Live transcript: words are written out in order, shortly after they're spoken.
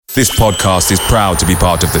This podcast is proud to be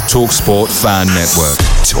part of the TalkSport Fan Network.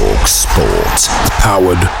 TalkSport.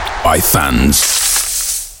 Powered by fans.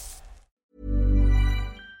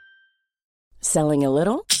 Selling a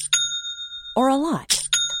little or a lot?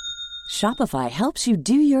 Shopify helps you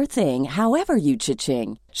do your thing however you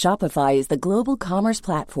cha-ching. Shopify is the global commerce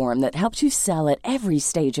platform that helps you sell at every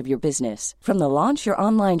stage of your business. From the launch your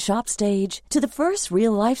online shop stage to the first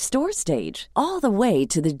real-life store stage, all the way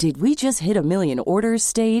to the did we just hit a million orders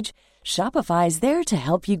stage. Shopify is there to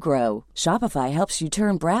help you grow. Shopify helps you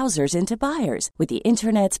turn browsers into buyers with the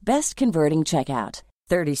internet's best converting checkout.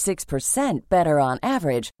 36% better on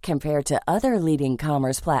average compared to other leading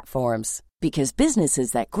commerce platforms. Because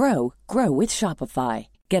businesses that grow, grow with Shopify.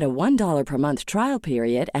 Get a $1 per month trial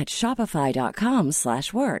period at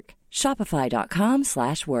shopify.com/work.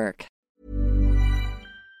 Shopify.com/work.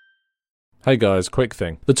 Hey guys, quick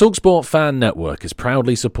thing. The TalkSport Fan Network is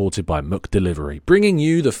proudly supported by McDelivery, bringing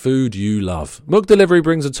you the food you love. McDelivery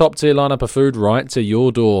brings a top-tier lineup of food right to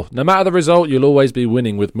your door. No matter the result, you'll always be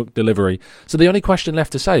winning with McDelivery. So the only question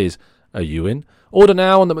left to say is, are you in? Order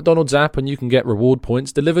now on the McDonald's app and you can get reward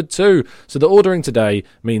points delivered too. So the ordering today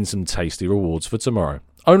means some tasty rewards for tomorrow.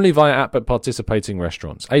 Only via app at participating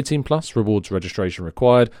restaurants. 18 plus, rewards registration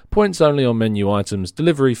required. Points only on menu items.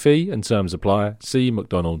 Delivery fee and terms apply. See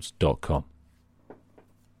mcdonalds.com.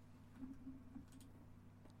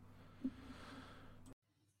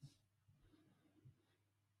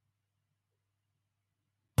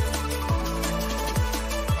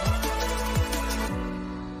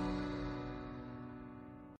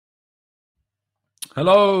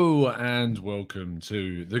 Hello and welcome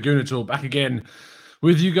to the Gooner Talk, back again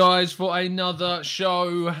with you guys for another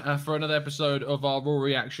show, for another episode of our Raw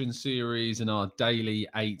Reaction series and our daily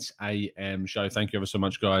 8 a.m. show. Thank you ever so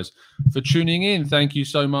much, guys, for tuning in. Thank you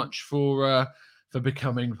so much for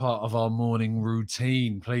becoming part of our morning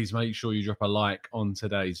routine. Please make sure you drop a like on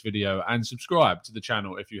today's video and subscribe to the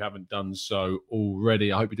channel if you haven't done so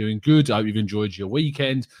already. I hope you're doing good. I hope you've enjoyed your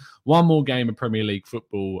weekend. One more game of Premier League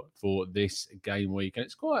football for this game week, and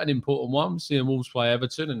it's quite an important one. Seeing Wolves play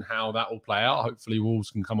Everton and how that will play out. Hopefully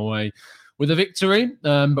Wolves can come away with a victory.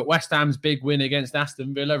 But West Ham's big win against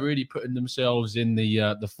Aston Villa really putting themselves in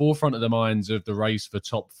the forefront of the minds of the race for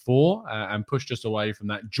top four and pushed us away from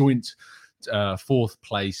that joint fourth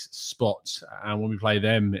place spot. And when we play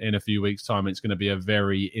them in a few weeks' time, it's going to be a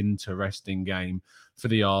very interesting game for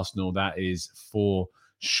the Arsenal. That is for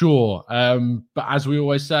sure. But as we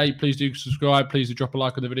always say, please do subscribe. Please do drop a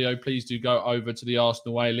like on the video. Please do go over to the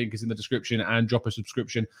Arsenal Way. Link is in the description, and drop a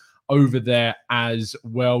subscription over there as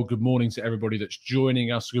well. Good morning to everybody that's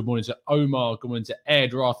joining us. Good morning to Omar. Good morning to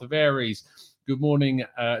Ed, Wrath of Aries. Good morning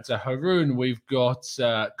to Haroon. We've got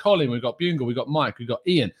Colin. We've got Bungle. We've got Mike. We've got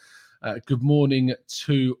Ian. Good morning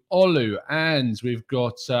to Olu, and we've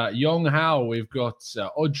got Yong Hao, we've got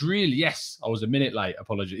Audril. Yes, I was a minute late.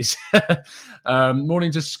 Apologies.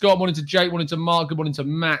 Morning to Scott, morning to Jake, morning to Mark, good morning to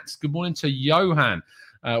Matt, good morning to Johan.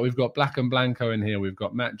 We've got Black and Blanco in here. We've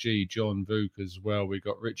got Matt G, John Vuk as well. We've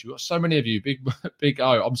got Richie. We've got so many of you. Big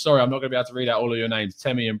O. I'm sorry, I'm not going to be able to read out all of your names.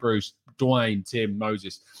 Temmie and Bruce, Dwayne, Tim,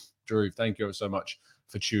 Moses, Drew. Thank you so much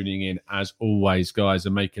for tuning in as always, guys,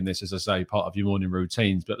 and making this, as I say, part of your morning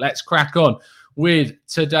routines. But let's crack on with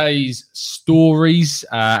today's stories.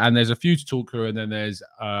 And there's a few to talk through, and then there's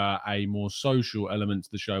a more social element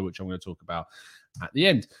to the show, which I'm going to talk about at the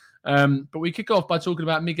end. But we kick off by talking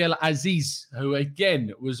about Miguel Azeez, who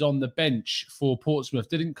again was on the bench for Portsmouth.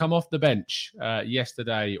 Didn't come off the bench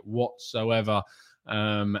yesterday whatsoever.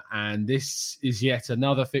 And this is yet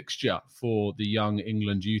another fixture for the young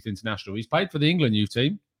England youth international. He's played for the England youth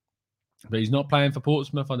team, but he's not playing for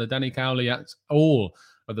Portsmouth under Danny Cowley at all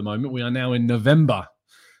at the moment. We are now in November.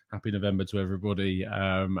 Happy November to everybody.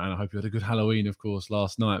 And I hope you had a good Halloween, of course,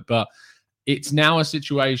 last night. But it's now a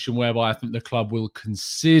situation whereby I think the club will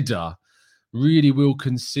consider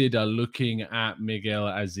looking at Miguel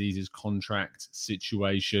Azeez's contract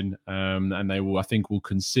situation, and they will, I think, will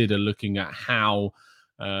consider looking at how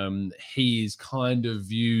he is kind of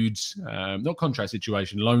viewed, not contract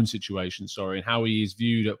situation, loan situation, sorry, and how he is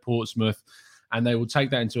viewed at Portsmouth. And they will take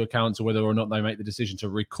that into account to whether or not they make the decision to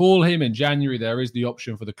recall him in January. There is the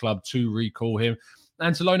option for the club to recall him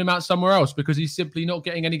and to loan him out somewhere else because he's simply not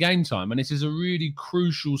getting any game time. And this is a really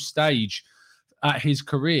crucial stage at his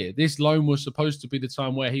career. This loan was supposed to be the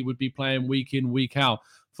time where he would be playing week in, week out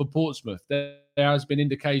for Portsmouth. There has been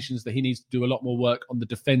indications that he needs to do a lot more work on the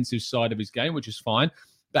defensive side of his game, which is fine.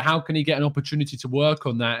 But how can he get an opportunity to work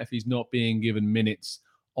on that if he's not being given minutes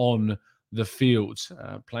on the field?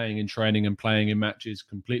 Playing in training and playing in matches,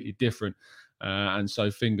 completely different. And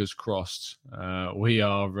so fingers crossed, we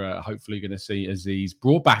are hopefully going to see Azeez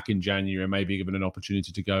brought back in January and maybe given an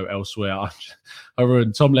opportunity to go elsewhere.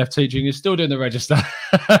 Tom Left Teaching is still doing the register.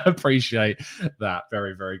 Appreciate that.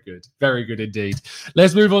 Very, very good. Very good indeed.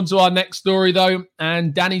 Let's move on to our next story, though.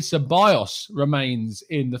 And Danny Ceballos remains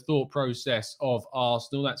in the thought process of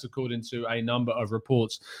Arsenal. That's according to a number of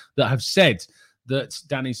reports that have said that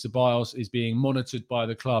Danny Ceballos is being monitored by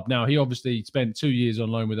the club. Now, he obviously spent 2 years on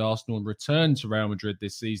loan with Arsenal and returned to Real Madrid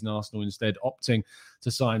this season. Arsenal instead opting to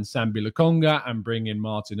sign Sambi Lokonga and bring in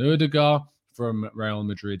Martin Odegaard from Real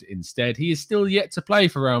Madrid instead. He is still yet to play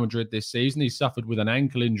for Real Madrid this season. He suffered with an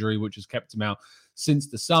ankle injury, which has kept him out since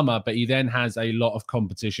the summer, but he then has a lot of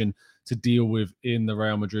competition to deal with in the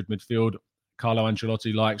Real Madrid midfield. Carlo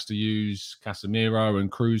Ancelotti likes to use Casemiro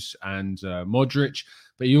and Kroos and Modric,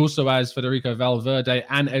 but he also has Federico Valverde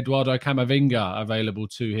and Eduardo Camavinga available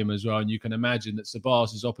to him as well. And you can imagine that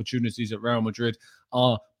Ceballos' opportunities at Real Madrid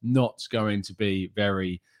are not going to be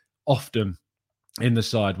very often in the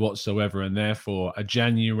side whatsoever, and therefore a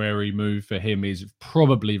January move for him is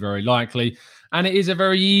probably very likely. And it is a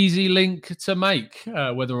very easy link to make,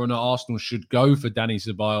 whether or not Arsenal should go for Danny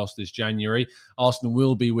Ceballos this January. Arsenal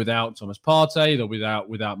will be without Thomas Partey, they'll be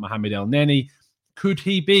without Mohamed El Neni. Could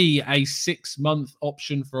he be a 6-month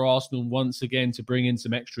option for Arsenal once again to bring in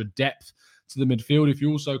some extra depth to the midfield? If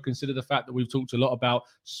you also consider the fact that we've talked a lot about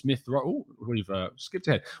Smith Rowe, we've skipped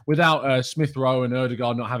ahead, without Smith Rowe and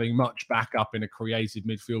Odegaard not having much backup in a creative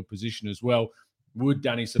midfield position as well, would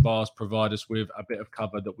Danny Ceballos provide us with a bit of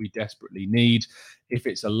cover that we desperately need? If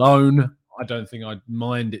it's a loan, I don't think I'd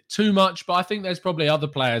mind it too much, but I think there's probably other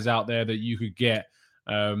players out there that you could get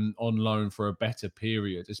on loan for a better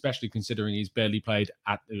period, especially considering he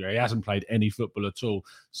hasn't played any football at all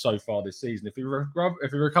so far this season. If he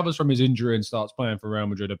recovers from his injury and starts playing for Real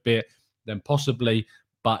Madrid a bit, then possibly,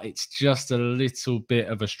 but it's just a little bit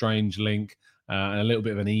of a strange link, and a little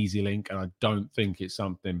bit of an easy link, and I don't think it's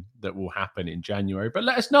something that will happen in January. But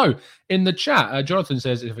let us know in the chat. Jonathan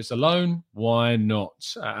says, if it's a loan, why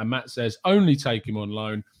not? And Matt says, only take him on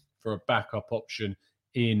loan for a backup option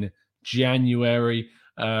in January.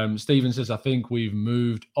 Stephen says, I think we've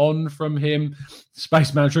moved on from him.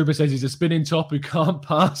 Spaceman Trooper says he's a spinning top who can't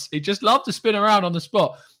pass. He just loved to spin around on the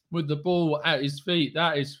spot with the ball at his feet.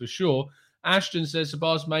 That is for sure. Ashton says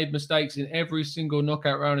Ceballos made mistakes in every single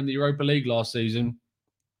knockout round in the Europa League last season.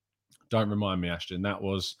 Don't remind me, Ashton. That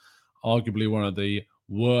was arguably one of the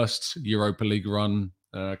worst Europa League run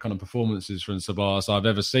kind of performances from Ceballos I've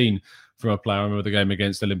ever seen from a player. I remember the game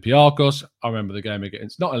against Olympiacos. I remember the game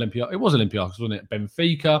against, not Olympiacos, it was Olympiacos, wasn't it?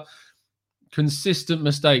 Benfica. Consistent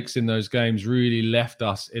mistakes in those games really left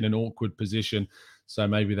us in an awkward position. So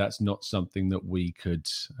maybe that's not something that we could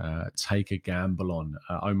take a gamble on.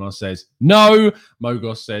 Omar says, no.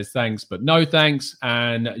 Mogos says, thanks, but no thanks.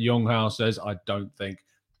 And Yonghao says, I don't think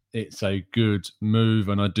it's a good move,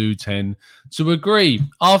 and I do tend to agree.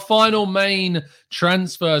 Our final main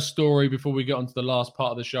transfer story before we get on to the last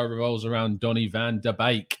part of the show revolves around Donny van der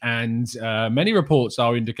Beek. And many reports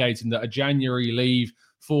are indicating that a January leave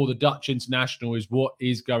for the Dutch international is what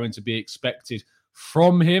is going to be expected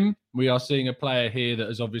from him. We are seeing a player here that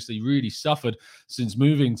has obviously really suffered since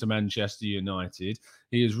moving to Manchester United.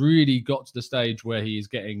 He has really got to the stage where he is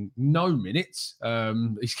getting no minutes.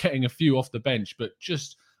 He's getting a few off the bench, but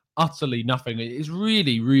just utterly nothing. It is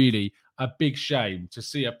really, really a big shame to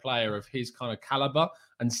see a player of his kind of caliber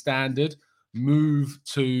and standard move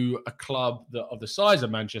to a club of the size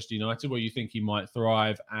of Manchester United, where you think he might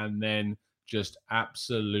thrive, and then just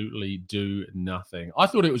absolutely do nothing. I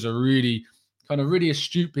thought it was a really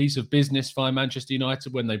astute piece of business by Manchester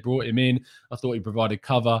United when they brought him in. I thought he provided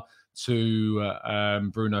cover to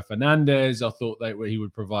Bruno Fernandes. I thought he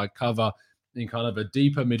would provide cover in kind of a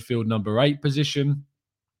deeper midfield number 8 position.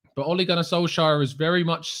 But Ole Gunnar Solskjaer is very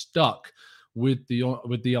much stuck with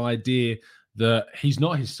the idea that he's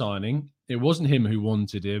not his signing. It wasn't him who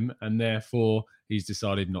wanted him, and therefore he's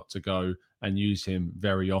decided not to go and use him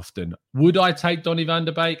very often. Would I take Donny van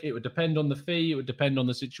der Beek? It would depend on the fee. It would depend on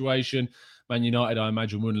the situation. Man United, I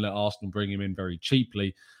imagine, wouldn't let Arsenal bring him in very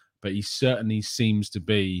cheaply, but he certainly seems to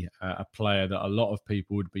be a player that a lot of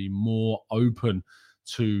people would be more open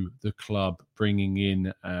to the club bringing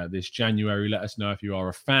in this January. Let us know if you are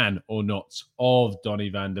a fan or not of Donny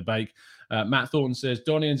van der Beek. Matt Thornton says,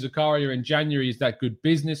 Donny and Zakaria in January, is that good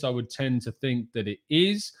business? I would tend to think that it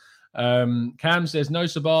is. Cam says, no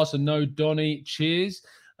Ceballos and no Donny. Cheers.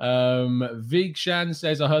 Beek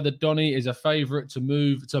says, I heard that Donny is a favourite to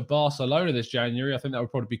move to Barcelona this January. I think that would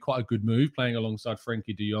probably be quite a good move, playing alongside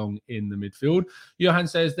Frenkie de Jong in the midfield. Johan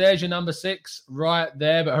says, there's your number 6 right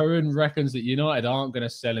there, but Harun reckons that United aren't going to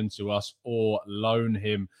sell him to us or loan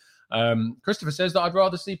him. Christopher says that I'd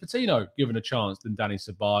rather see Patino given a chance than Danny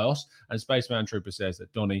Ceballos. And Spaceman Trooper says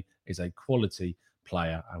that Donny is a quality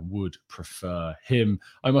player and would prefer him.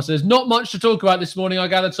 Omar says, not much to talk about this morning, I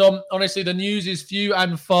gather, Tom. Honestly, the news is few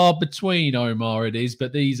and far between, Omar, it is,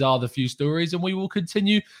 but these are the few stories, and we will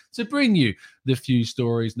continue to bring you the few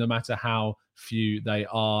stories, no matter how few they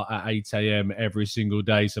are, at 8 a.m. every single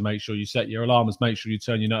day. So make sure you set your alarms, make sure you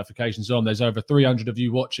turn your notifications on. There's over 300 of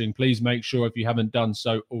you watching. Please make sure, if you haven't done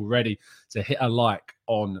so already, to hit a like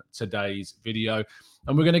on today's video.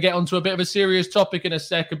 And we're going to get onto a bit of a serious topic in a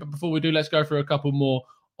second. But before we do, let's go through a couple more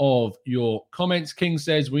of your comments. King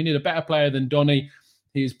says, we need a better player than Donny.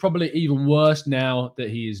 He is probably even worse now that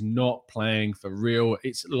he is not playing for real.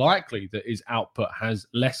 It's likely that his output has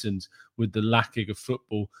lessened with the lacking of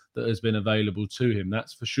football that has been available to him.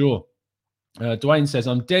 That's for sure. Dwayne says,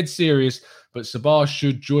 I'm dead serious, but Ceballos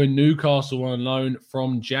should join Newcastle on loan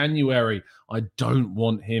from January. I don't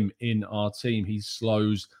want him in our team. He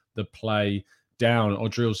slows the play down.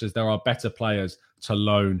 Odrill says there are better players to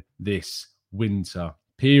loan this winter,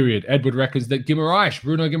 period. Edward reckons that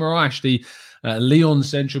Bruno Guimaraes, the Lyon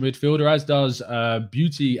central midfielder, as does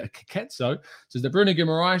Beauty Kaketso, says that Bruno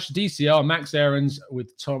Guimaraes, DCR, Max Aarons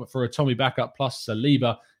for a Tommy backup plus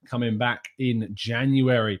Saliba coming back in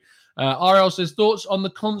January. RL says, thoughts on the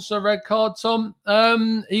Konsa red card, Tom?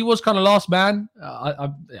 He was kind of last man. I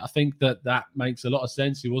think that makes a lot of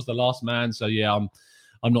sense. He was the last man. So, yeah,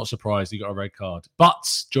 I'm not surprised he got a red card. But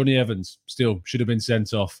Johnny Evans still should have been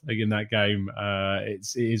sent off in that game. It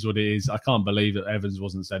is what it is. I can't believe that Evans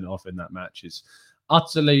wasn't sent off in that match. It's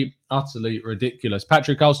utterly, utterly ridiculous.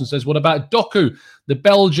 Patrick Carlson says, what about Doku, the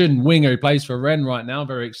Belgian winger who plays for Rennes right now?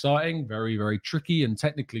 Very exciting, very, very tricky and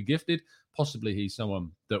technically gifted. Possibly he's someone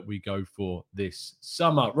that we go for this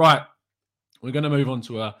summer. Right, we're going to move on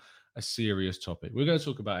to a serious topic. We're going to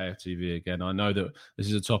talk about AFTV again. I know that this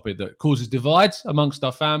is a topic that causes divides amongst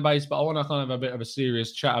our fan base, but I want to kind of have a bit of a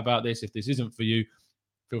serious chat about this. If this isn't for you,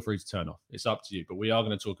 feel free to turn off. It's up to you. But we are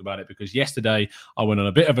going to talk about it because yesterday I went on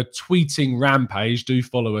a bit of a tweeting rampage. Do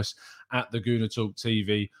follow us at the Gooner Talk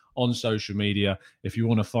TV on social media if you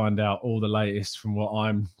want to find out all the latest from what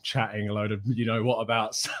I'm chatting a load of what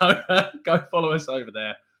about. So go follow us over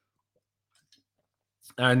there.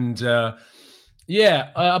 And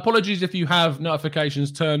apologies if you have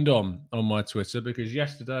notifications turned on my Twitter, because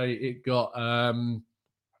yesterday it got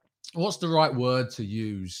what's the right word to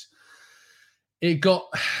use? It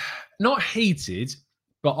got not heated,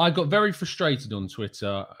 but I got very frustrated on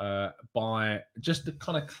Twitter by just the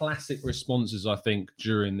kind of classic responses, I think,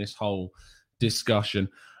 during this whole discussion.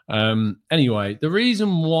 Anyway, the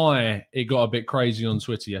reason why it got a bit crazy on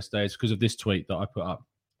Twitter yesterday is because of this tweet that I put up.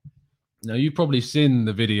 Now, you've probably seen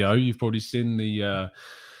the video. You've probably seen the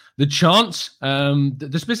chant.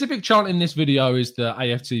 The specific chant in this video is the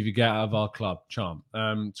AFTV get out of our club chant,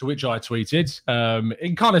 to which I tweeted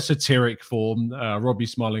in kind of satiric form, Robbie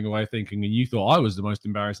smiling away thinking, and you thought I was the most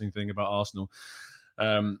embarrassing thing about Arsenal.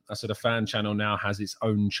 I said a fan channel now has its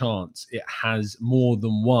own chant. It has more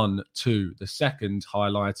than one, two. The second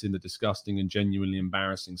highlighting the disgusting and genuinely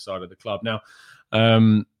embarrassing side of the club. Now,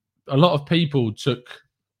 a lot of people took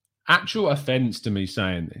actual offense to me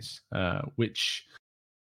saying this, which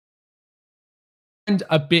and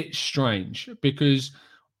a bit strange, because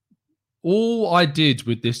all I did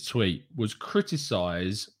with this tweet was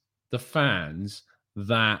criticize the fans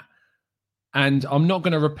that, and I'm not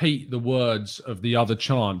going to repeat the words of the other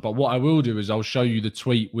chant, but what I will do is I'll show you the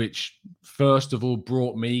tweet, which first of all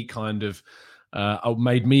brought me kind of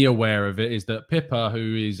made me aware of it, is that Pippa,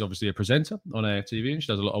 who is obviously a presenter on AFTV, and she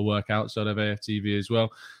does a lot of work outside of AFTV as well,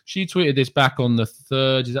 she tweeted this back on the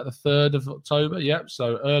 3rd, is that the 3rd of October? Yep,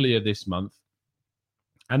 so earlier this month.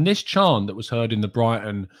 And this chant that was heard in the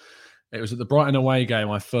Brighton, it was at the Brighton away game,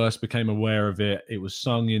 I first became aware of it. It was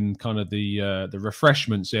sung in kind of the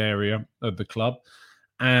refreshments area of the club.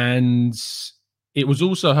 And it was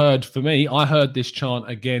also heard, for me, I heard this chant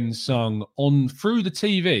again sung through the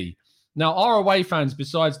TV. Now, our away fans,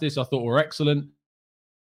 besides this, I thought were excellent.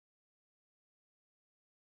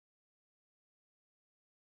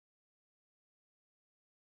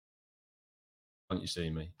 Can't you see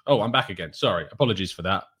me? Oh, I'm back again. Sorry. Apologies for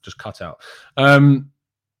that. Just cut out.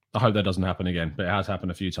 I hope that doesn't happen again, but it has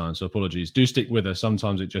happened a few times, so apologies. Do stick with us.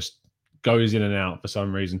 Sometimes it just goes in and out for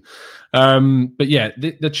some reason. But yeah,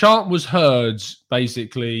 the chant was heard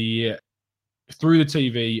basically through the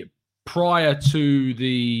TV prior to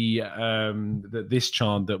this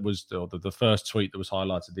chant that was the first tweet that was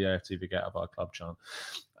highlighted, the AFTV Get Out of Our Club chant.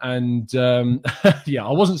 And yeah,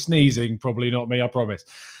 I wasn't sneezing, probably not me, I promise.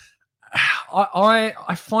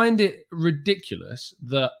 I find it ridiculous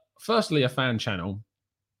that, firstly, a fan channel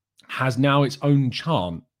has now its own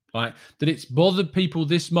chant. Like, that it's bothered people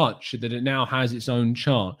this much that it now has its own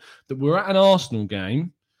chant. That we're at an Arsenal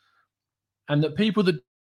game, and that people that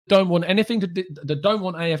don't want anything that don't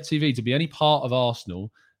want AFTV to be any part of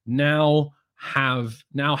Arsenal now has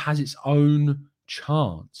its own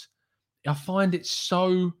chant. I find it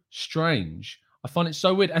so strange. I find it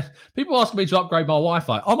so weird. And people ask me to upgrade my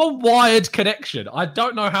Wi-Fi. I'm a wired connection. I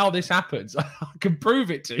don't know how this happens. I can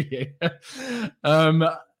prove it to you.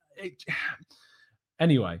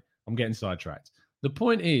 Anyway, I'm getting sidetracked. The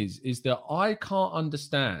point is that I can't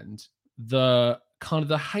understand the kind of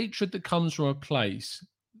the hatred that comes from a place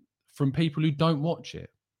from people who don't watch it.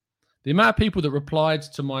 The amount of people that replied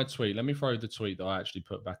to my tweet, let me throw the tweet that I actually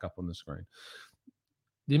put back up on the screen.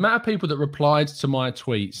 The amount of people that replied to my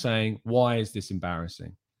tweet saying, why is this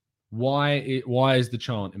embarrassing? Why is the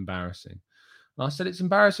chant embarrassing? And I said it's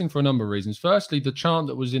embarrassing for a number of reasons. Firstly, the chant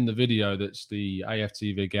that was in the video, that's the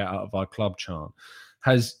AFTV Get Out of Our Club chant,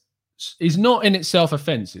 is not in itself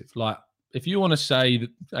offensive. Like, if you want to say that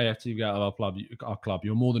AFTV Get Out of our club,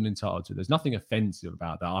 you're more than entitled to. There's nothing offensive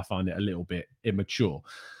about that. I find it a little bit immature.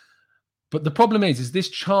 But the problem is this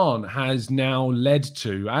chant has now led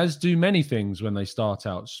to, as do many things when they start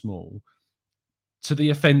out small, to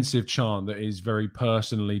the offensive chant that is very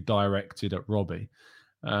personally directed at Robbie.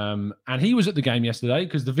 And he was at the game yesterday,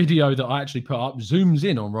 because the video that I actually put up zooms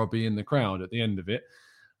in on Robbie in the crowd at the end of it.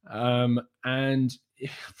 And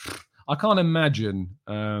I can't imagine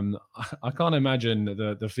the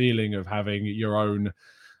feeling of having your own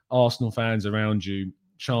Arsenal fans around you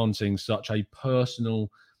chanting such a personal,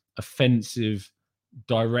 offensive,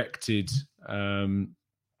 directed,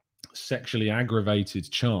 sexually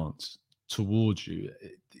aggravated chant towards you.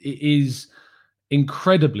 It is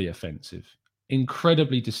incredibly offensive,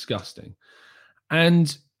 incredibly disgusting.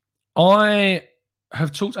 And I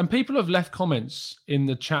have talked, and people have left comments in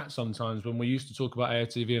the chat sometimes when we used to talk about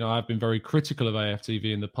AFTV, and I have been very critical of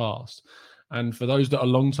AFTV in the past. And for those that are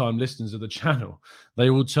long-time listeners of the channel, they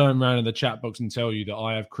will turn around in the chat box and tell you that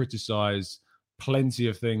I have criticized plenty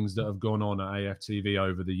of things that have gone on at AFTV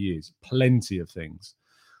over the years. Plenty of things.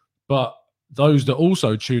 But those that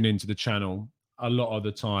also tune into the channel a lot of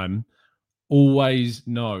the time always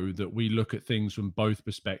know that we look at things from both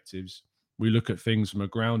perspectives. We look at things from a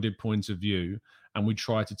grounded point of view, and we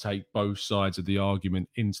try to take both sides of the argument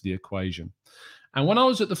into the equation. And when I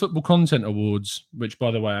was at the Football Content Awards, which,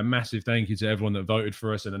 by the way, a massive thank you to everyone that voted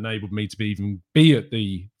for us and enabled me to even be at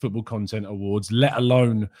the Football Content Awards, let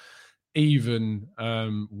alone even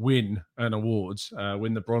win an awards,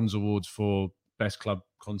 win the Bronze Awards for Best Club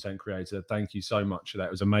Content Creator. Thank you so much for that.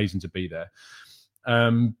 It was amazing to be there.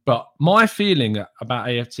 But my feeling about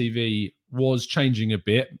AFTV was changing a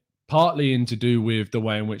bit, partly to do with the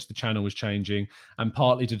way in which the channel was changing, and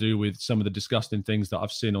partly to do with some of the disgusting things that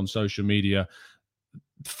I've seen on social media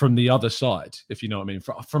from the other side, if you know what I mean.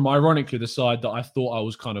 From ironically the side that I thought I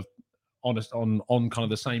was kind of honest on kind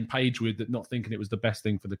of the same page with, that not thinking it was the best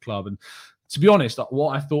thing for the club. And to be honest,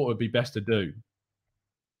 what I thought would be best to do,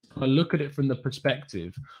 I look at it from the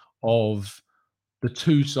perspective of the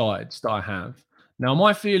two sides that I have. Now,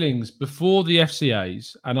 my feelings before the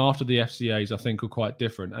FCAs and after the FCAs, I think, are quite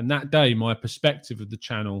different. And that day, my perspective of the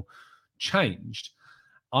channel changed.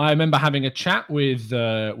 I remember having a chat with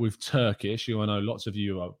Turkish, who I know lots of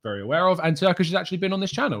you are very aware of. And Turkish has actually been on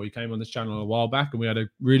this channel. He came on this channel a while back, and we had a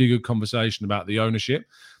really good conversation about the ownership.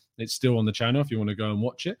 It's still on the channel if you want to go and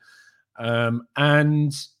watch it.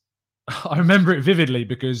 And I remember it vividly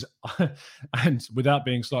because, and without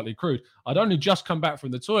being slightly crude, I'd only just come back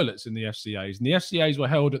from the toilets in the FCAs, and the FCAs were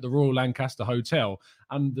held at the Royal Lancaster Hotel.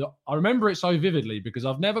 And I remember it so vividly because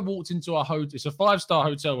I've never walked into a hotel. It's a 5-star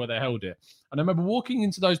hotel where they held it. And I remember walking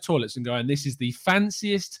into those toilets and going, this is the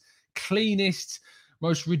fanciest, cleanest,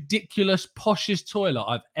 most ridiculous, poshest toilet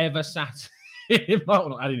I've ever sat in. I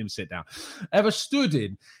didn't even sit down, ever stood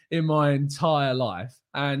in my entire life.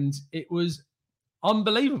 And it was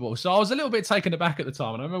unbelievable. So I was a little bit taken aback at the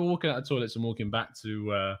time. And I remember walking out of the toilets and walking back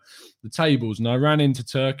to the tables, and I ran into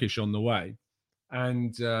Turkish on the way.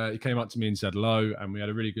 And he came up to me and said hello, and we had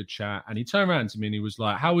a really good chat. And he turned around to me and he was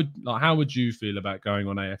like, how would you feel about going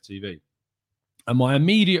on AFTV? And my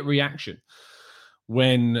immediate reaction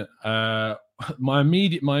when my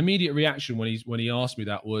immediate reaction when he asked me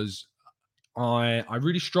that was, I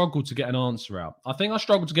really struggled to get an answer out. I think I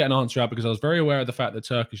struggled to get an answer out because I was very aware of the fact that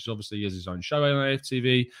Turkish obviously has his own show on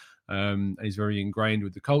AFTV. He's very ingrained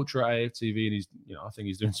with the culture at AFTV, and I think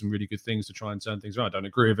he's doing some really good things to try and turn things around. I don't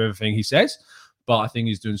agree with everything he says, but I think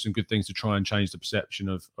he's doing some good things to try and change the perception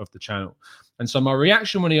of the channel. And so my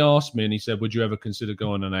reaction when he asked me, and he said, would you ever consider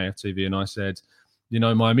going on AFTV? And I said,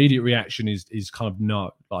 my immediate reaction is kind of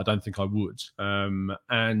no, but I don't think I would.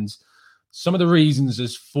 And some of the reasons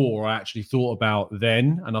as for I actually thought about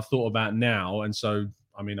then, and I've thought about now. And so,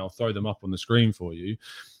 I'll throw them up on the screen for you.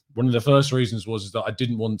 One of the first reasons was that I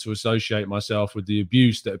didn't want to associate myself with the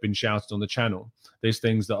abuse that had been shouted on the channel. There's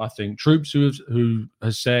things that I think Troops who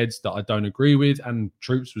has said that I don't agree with, and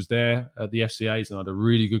Troops was there at the FCAs, and I had a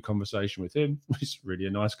really good conversation with him. He's really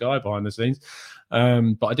a nice guy behind the scenes.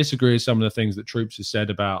 But I disagree with some of the things that Troops has said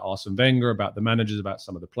about Arsene Wenger, about the managers, about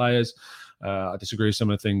some of the players. I disagree with some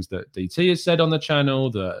of the things that DT has said on the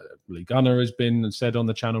channel, that Lee Gunner has been said on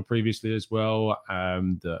the channel previously as well,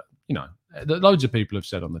 that loads of people have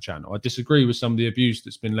said on the channel. I disagree with some of the abuse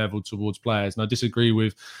that's been leveled towards players, and I disagree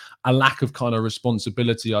with a lack of kind of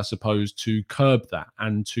responsibility, I suppose, to curb that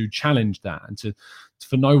and to challenge that, and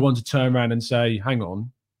for no one to turn around and say, hang on,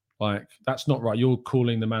 like, that's not right. You're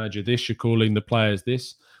calling the manager this, you're calling the players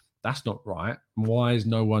this. That's not right. Why is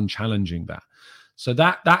no one challenging that? So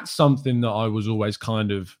that's something that I was always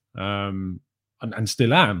kind of, and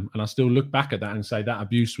still am, and I still look back at that and say that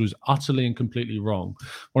abuse was utterly and completely wrong.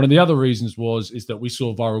 One of the other reasons is that we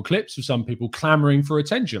saw viral clips of some people clamoring for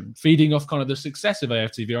attention, feeding off kind of the success of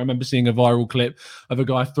AFTV. I remember seeing a viral clip of a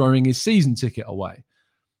guy throwing his season ticket away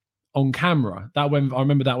on camera. I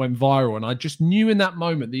remember that went viral, and I just knew in that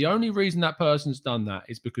moment the only reason that person's done that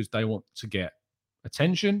is because they want to get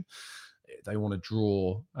attention. They want to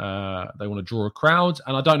draw a crowd,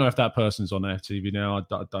 and I don't know if that person's on AFTV now.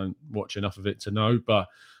 I don't watch enough of it to know, but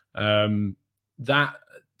that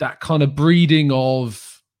kind of breeding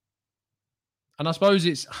of, and I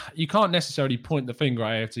suppose you can't necessarily point the finger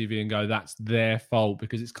at AFTV and go that's their fault,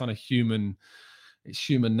 because it's kind of human. It's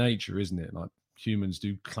human nature, isn't it? Like, humans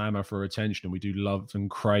do clamor for attention, and we do love and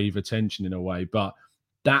crave attention in a way. But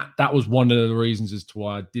that was one of the reasons as to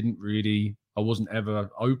why I wasn't ever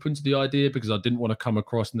open to the idea, because I didn't want to come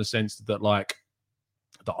across in the sense that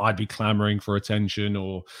that I'd be clamoring for attention,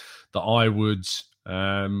 or that I would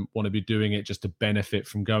want to be doing it just to benefit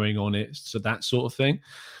from going on it. So that sort of thing.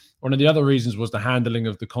 One of the other reasons was the handling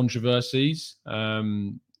of the controversies.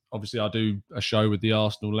 Obviously, I do a show with the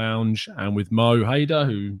Arsenal Lounge and with Mo Hader,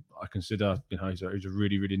 who I consider, he's a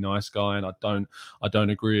really, really nice guy, and I don't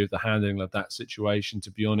agree with the handling of that situation,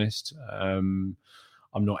 to be honest.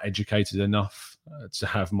 I'm not educated enough to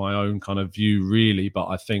have my own kind of view, really, but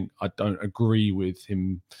I think I don't agree with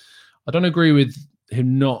him. I don't agree with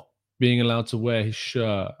him not being allowed to wear his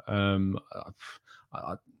shirt. I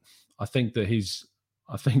think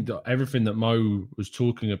that everything that Mo was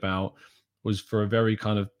talking about was for a very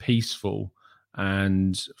kind of peaceful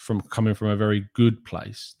and coming from a very good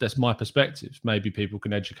place. That's my perspective. Maybe people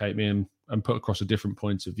can educate me and put across a different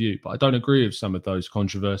point of view, but I don't agree with some of those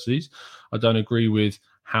controversies. I don't agree with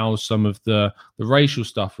how some of the racial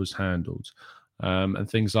stuff was handled, and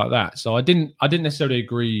things like that. So I didn't necessarily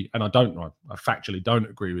agree, and I factually don't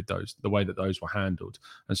agree with the way that those were handled.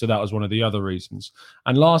 And so that was one of the other reasons.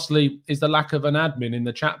 And lastly is the lack of an admin in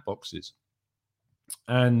the chat boxes.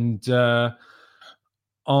 And the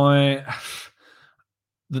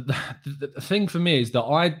thing for me is that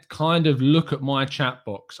I kind of look at my chat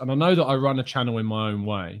box, and I know that I run a channel in my own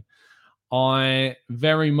way. I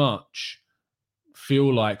very much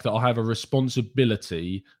feel like that I have a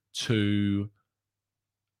responsibility to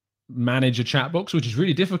manage a chat box, which is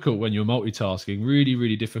really difficult when you're multitasking, really,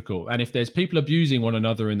 really difficult. And if there's people abusing one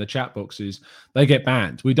another in the chat boxes, they get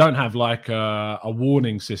banned. We don't have like a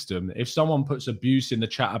warning system. If someone puts abuse in the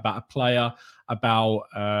chat about a player,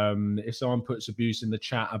 if someone puts abuse in the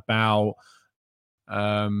chat about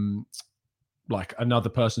like another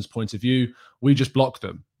person's point of view, we just block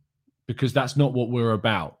them, because that's not what we're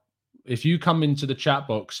about. If you come into the chat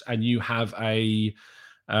box and you have a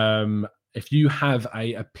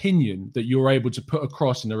opinion that you're able to put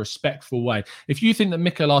across in a respectful way, if you think that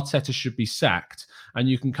Mikel Arteta should be sacked, and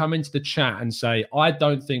you can come into the chat and say, I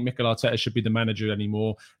don't think Mikel Arteta should be the manager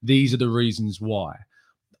anymore, these are the reasons why,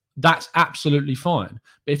 that's absolutely fine.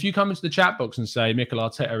 But if you come into the chat box and say Mikel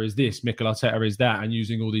Arteta is this, Mikel Arteta is that, and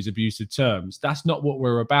using all these abusive terms, that's not what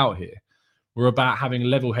we're about here. We're about having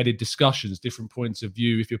level-headed discussions, different points of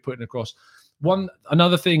view. If you're putting across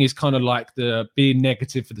another thing is kind of like the being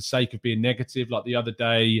negative for the sake of being negative. Like the other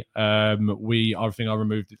day, I think I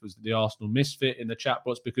removed it was the Arsenal misfit in the chat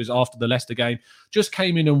box, because after the Leicester game, just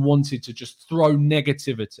came in and wanted to just throw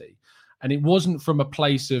negativity. And it wasn't from a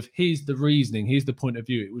place of here's the reasoning, here's the point of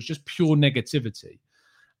view. It was just pure negativity.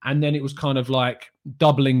 And then it was kind of like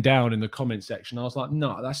doubling down in the comment section. I was like,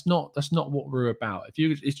 no, that's not what we're about.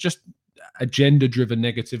 It's just agenda-driven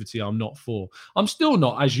negativity I'm not for. I'm still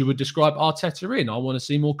not, as you would describe Arteta in. I want to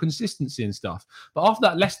see more consistency and stuff. But after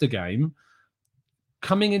that Leicester game,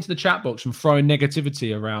 coming into the chat box and throwing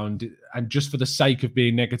negativity around and just for the sake of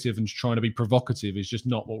being negative and trying to be provocative is just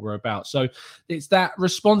not what we're about. So it's that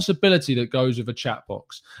responsibility that goes with a chat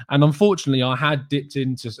box. And unfortunately, I had dipped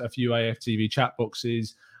into a few AFTV chat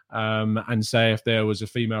boxes and say if there was a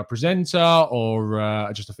female presenter or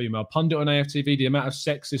just a female pundit on AFTV, the amount of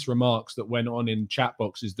sexist remarks that went on in chat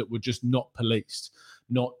boxes that were just not policed,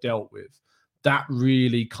 not dealt with. That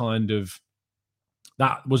really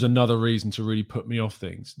that was another reason to really put me off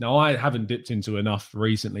things. Now, I haven't dipped into enough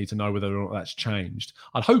recently to know whether or not that's changed.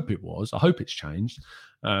 I hope it was. I hope it's changed.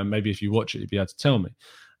 Maybe if you watch it, you'll be able to tell me.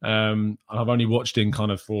 I've only watched in kind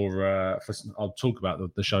of for I'll talk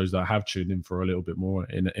about the shows that I have tuned in for a little bit more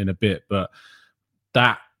in a bit. But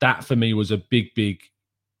that for me was a big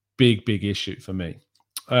issue for me.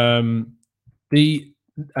 And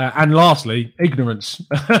lastly, ignorance.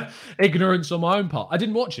 Ignorance on my own part. I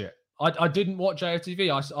didn't watch it. I didn't watch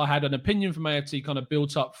AFTV. I had an opinion from AFT kind of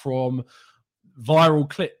built up from viral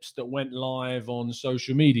clips that went live on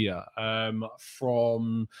social media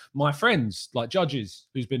from my friends, like Judges,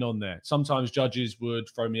 who's been on there. Sometimes Judges would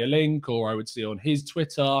throw me a link, or I would see on his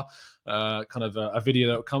Twitter kind of a video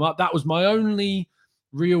that would come up. That was my only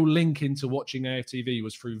real link into watching AFTV,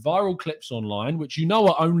 was through viral clips online, which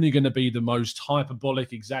are only going to be the most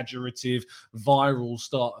hyperbolic, exaggerative, viral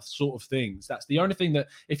sort of things. That's the only thing that,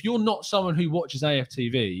 if you're not someone who watches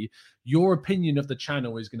AFTV, your opinion of the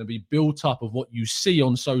channel is going to be built up of what you see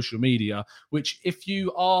on social media, which if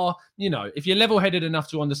you are, if you're level-headed enough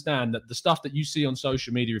to understand that the stuff that you see on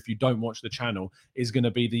social media, if you don't watch the channel, is going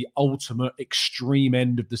to be the ultimate extreme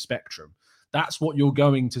end of the spectrum. That's what you're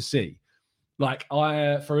going to see. Like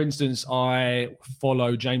for instance, I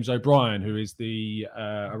follow James O'Brien, who is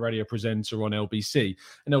a radio presenter on LBC.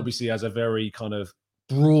 And LBC has a very kind of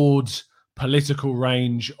broad political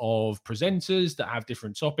range of presenters that have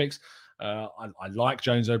different topics. I like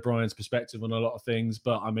James O'Brien's perspective on a lot of things,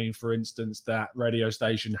 but I mean, for instance, that radio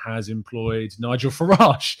station has employed Nigel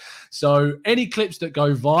Farage. So any clips that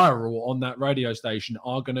go viral on that radio station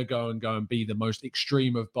are going to go and be the most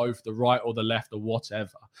extreme of both the right or the left or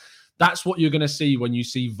whatever. That's what you're going to see when you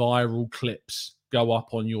see viral clips go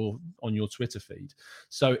up on your Twitter feed.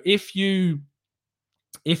 So if you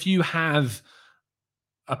have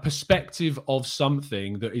a perspective of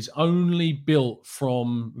something that is only built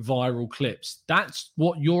from viral clips, that's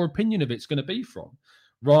what your opinion of it's going to be from,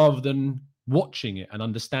 rather than watching it and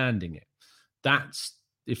understanding it. That's,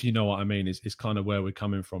 if you know what I mean, is kind of where we're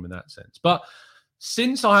coming from in that sense. But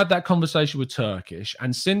since I had that conversation with Turkish,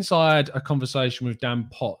 and since I had a conversation with Dan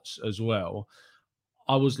Potts as well,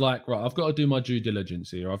 I was like, right, I've got to do my due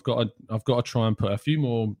diligence here. I've got to try and put a few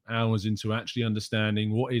more hours into actually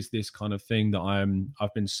understanding what is this kind of thing that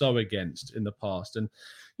I've been so against in the past. And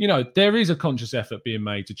there is a conscious effort being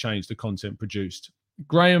made to change the content produced.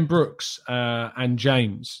 Graham Brooks and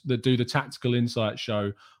James, that do the Tactical Insight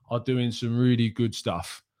show, are doing some really good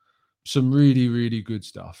stuff. Some really, really good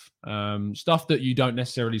stuff. Stuff that you don't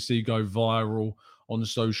necessarily see go viral on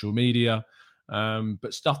social media,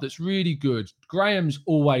 but stuff that's really good. Graham's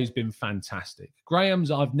always been fantastic. Graham's,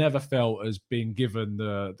 I've never felt has been given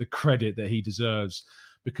the credit that he deserves,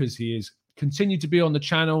 because he has continued to be on the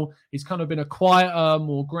channel. He's kind of been a quieter,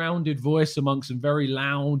 more grounded voice amongst some very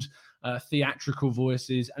loud, theatrical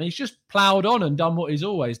voices. And he's just ploughed on and done what he's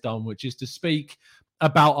always done, which is to speak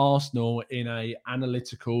about Arsenal in a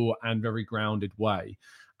analytical and very grounded way.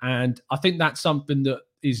 And I think that's something that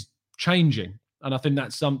is changing. And I think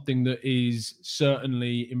that's something that is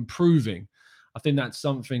certainly improving. I think that's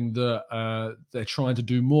something that they're trying to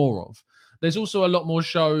do more of. There's also a lot more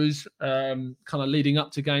shows kind of leading up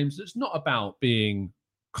to games that's not about being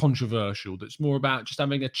controversial. That's more about just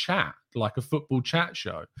having a chat, like a football chat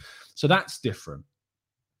show. So that's different.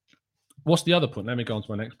 What's the other point? Let me go on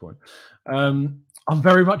to my next point. I'm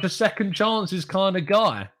very much a second chances kind of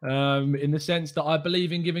guy, in the sense that I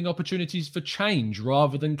believe in giving opportunities for change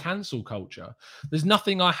rather than cancel culture. There's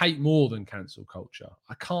nothing I hate more than cancel culture.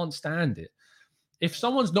 I can't stand it. If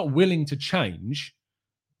someone's not willing to change,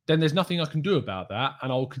 then there's nothing I can do about that.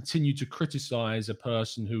 And I'll continue to criticize a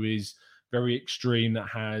person who is very extreme, that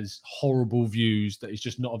has horrible views, that is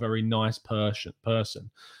just not a very nice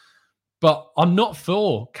person. But I'm not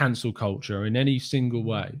for cancel culture in any single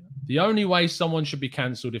way. The only way someone should be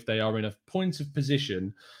cancelled if they are in a point of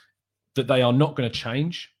position that they are not going to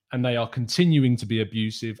change and they are continuing to be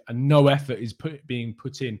abusive and no effort is being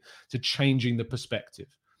put in to changing the perspective.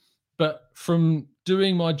 But from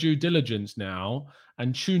doing my due diligence now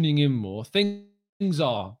and tuning in more, things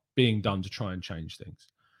are being done to try and change things.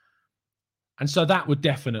 And so that would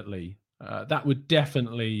definitely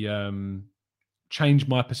change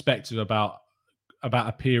my perspective about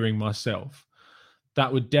appearing myself.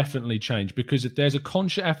 That would definitely change, because if there's a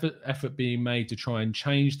conscious effort being made to try and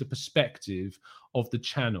change the perspective of the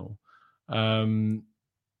channel,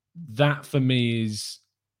 that for me is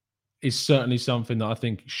certainly something that I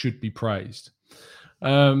think should be praised.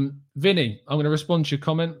 Vinny, I'm going to respond to your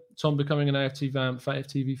comment. Tom becoming an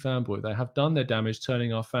AFTV fanboy. They have done their damage,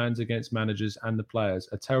 turning our fans against managers and the players.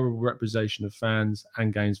 A terrible representation of fans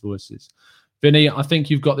and games voices. Vinny, I think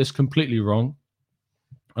you've got this completely wrong.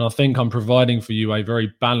 And I think I'm providing for you a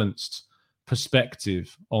very balanced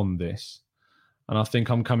perspective on this. And I think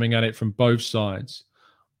I'm coming at it from both sides.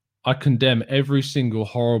 I condemn every single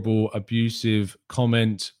horrible, abusive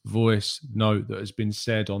comment, voice, note that has been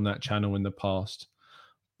said on that channel in the past.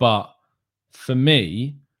 But for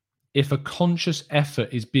me, if a conscious effort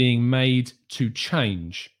is being made to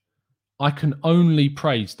change, I can only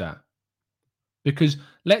praise that. Because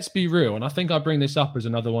let's be real, and I think I bring this up as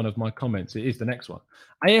another one of my comments. It is the next one.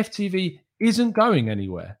 AFTV isn't going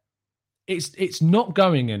anywhere. It's not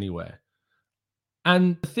going anywhere.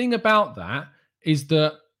 And the thing about that is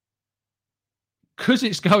that because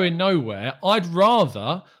it's going nowhere, I'd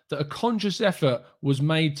rather that a conscious effort was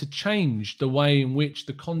made to change the way in which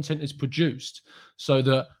the content is produced, so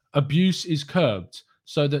that abuse is curbed,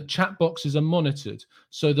 so that chat boxes are monitored,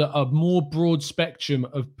 so that a more broad spectrum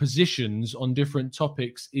of positions on different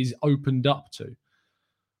topics is opened up to.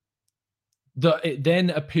 That it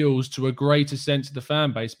then appeals to a greater sense of the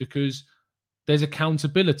fan base, because there's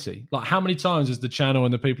accountability. Like, how many times has the channel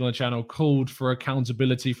and the people on the channel called for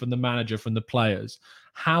accountability from the manager, from the players?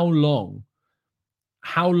 How long?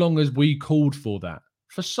 How long has we called for that?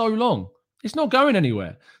 For so long. It's not going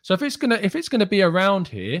anywhere. So if it's gonna be around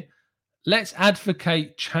here, let's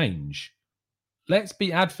advocate change. Let's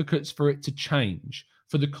be advocates for it to change,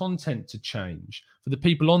 for the content to change, for the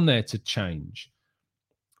people on there to change.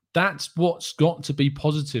 That's what's got to be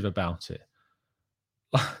positive about it.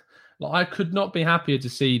 I could not be happier to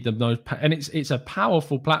see them. And it's a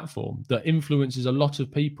powerful platform that influences a lot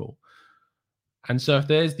of people. And so if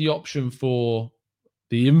there's the option for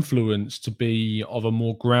the influence to be of a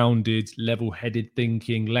more grounded, level-headed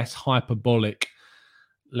thinking, less hyperbolic,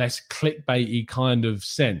 less clickbaity kind of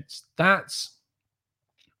sense, that's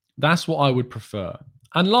what I would prefer.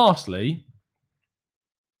 And lastly,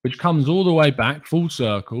 which comes all the way back full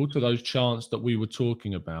circle to those chants that we were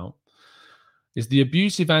talking about, is the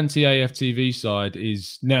abusive anti-AFTV side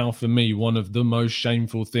is now, for me, one of the most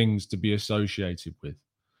shameful things to be associated with.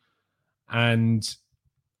 And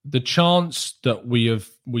the chants that we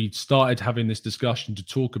started having this discussion to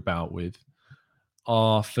talk about with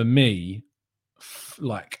are, for me,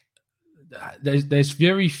 like, there's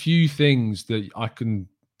very few things that I can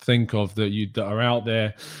think of that are out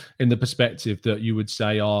there in the perspective that you would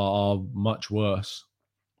say are much worse.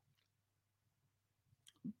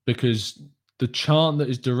 Because the chant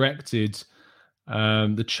that's directed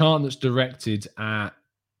at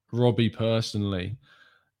Robbie personally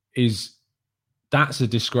that's a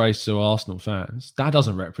disgrace to Arsenal fans. That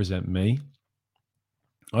doesn't represent me.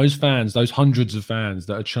 Those fans, those hundreds of fans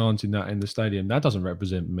that are chanting that in the stadium, that doesn't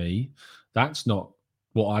represent me. That's not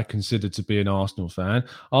what I consider to be an Arsenal fan.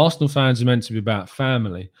 Arsenal fans are meant to be about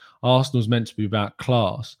family. Arsenal's meant to be about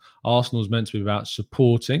class. Arsenal's meant to be about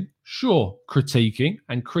supporting, sure, critiquing,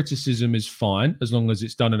 and criticism is fine as long as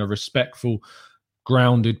it's done in a respectful,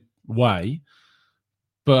 grounded way.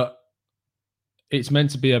 But it's meant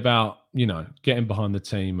to be about, getting behind the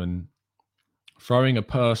team, and throwing a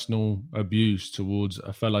personal abuse towards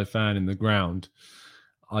a fellow fan in the ground.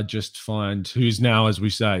 I just find, who's now, as we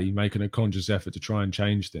say, making a conscious effort to try and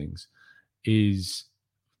change things, it's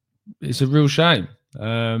a real shame.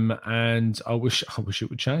 And I wish it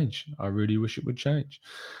would change. I really wish it would change.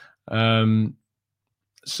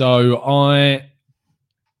 So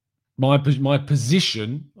my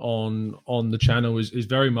position on the channel is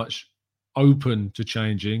very much open to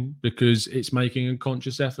changing, because it's making a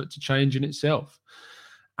conscious effort to change in itself.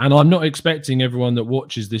 And I'm not expecting everyone that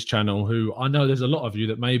watches this channel, who I know there's a lot of you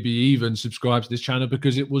that maybe even subscribe to this channel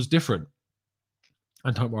because it was different.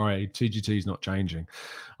 And don't worry, TGT is not changing.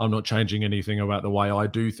 I'm not changing anything about the way I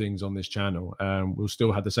do things on this channel. We'll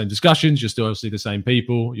still have the same discussions. You'll still see the same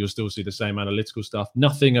people. You'll still see the same analytical stuff.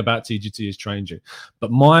 Nothing about TGT is changing.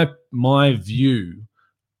 But my view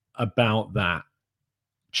about that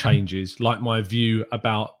changes, like my view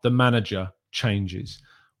about the manager changes.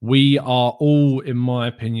 We are all, in my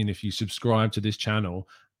opinion, if you subscribe to this channel,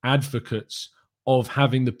 advocates of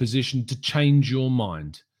having the position to change your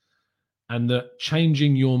mind, and that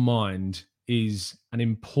changing your mind is an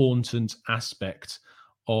important aspect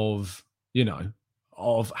of,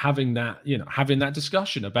 of having that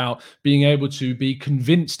discussion about being able to be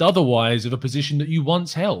convinced otherwise of a position that you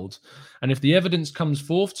once held. And if the evidence comes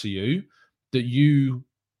forth to you that you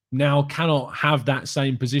now cannot have that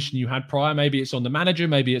same position you had prior, maybe it's on the manager,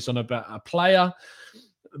 maybe it's on a player.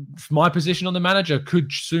 My position on the manager could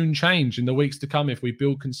soon change in the weeks to come if we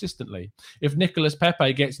build consistently. If Nicolas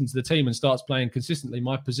Pepe gets into the team and starts playing consistently,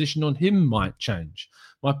 my position on him might change.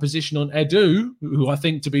 My position on Edu, who I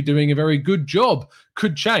think to be doing a very good job,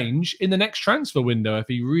 could change in the next transfer window if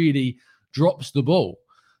he really drops the ball.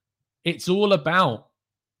 It's all about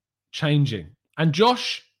changing. And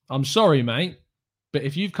Josh, I'm sorry, mate, but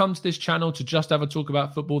if you've come to this channel to just have a talk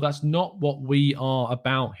about football, that's not what we are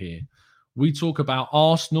about here. We talk about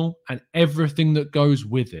Arsenal and everything that goes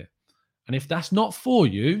with it. And if that's not for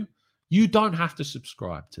you, you don't have to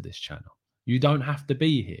subscribe to this channel. You don't have to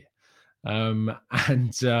be here.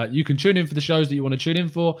 You can tune in for the shows that you want to tune in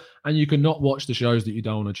for, and you can not watch the shows that you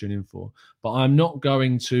don't want to tune in for. But I'm not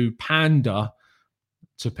going to pander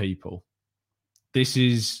to people. This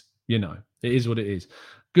is, it is what it is.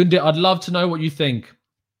 Gundit, I'd love to know what you think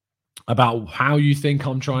about how you think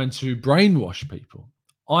I'm trying to brainwash people.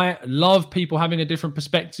 I love people having a different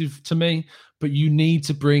perspective to me, but you need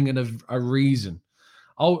to bring in a reason.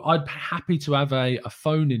 I'd be happy to have a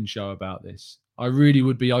phone-in show about this. I really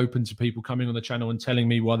would be open to people coming on the channel and telling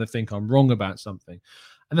me why they think I'm wrong about something.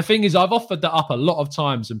 And the thing is, I've offered that up a lot of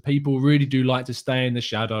times, and people really do like to stay in the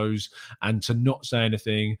shadows and to not say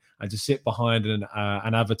anything and to sit behind an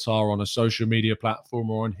avatar on a social media platform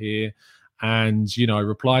or on here and,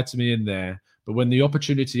 reply to me in there. But when the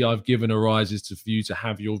opportunity I've given arises for you to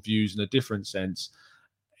have your views in a different sense,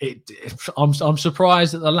 I'm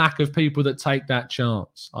surprised at the lack of people that take that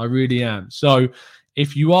chance. I really am. So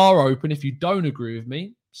if you are open, if you don't agree with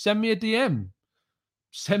me, send me a DM.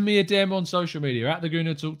 Send me a DM on social media at the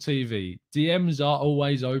Gooner Talk TV. DMs are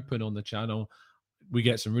always open on the channel. We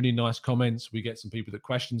get some really nice comments. We get some people that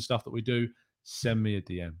question stuff that we do. Send me a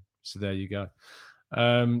DM. So there you go.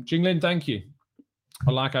 Jinglin, thank you.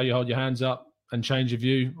 I like how you hold your hands up and change your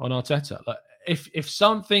view on Arteta. Like, if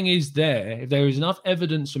something is there, if there is enough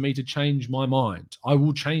evidence for me to change my mind, I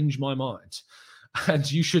will change my mind. And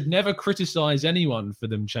you should never criticize anyone for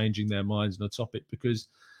them changing their minds on a topic, because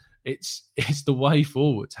it's the way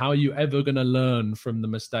forward. How are you ever going to learn from the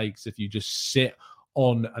mistakes if you just sit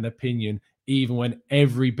on an opinion, even when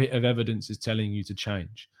every bit of evidence is telling you to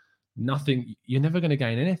change? Nothing. You're never going to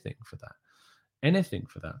gain anything for that. Anything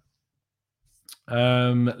for that.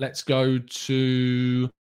 Let's go to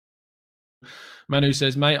Manu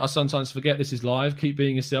says, mate, I sometimes forget this is live. Keep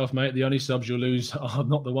being yourself, mate. The only subs you'll lose are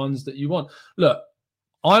not the ones that you want. Look,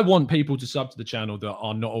 I want people to sub to the channel that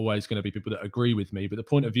are not always going to be people that agree with me. But the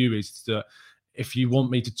point of view is that if you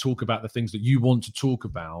want me to talk about the things that you want to talk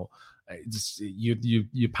about,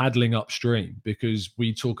 you're paddling upstream, because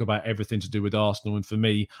we talk about everything to do with Arsenal. And for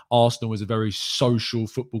me, Arsenal is a very social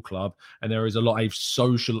football club, and there is a lot of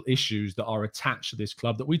social issues that are attached to this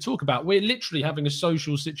club that we talk about. We're literally having a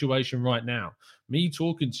social situation right now. Me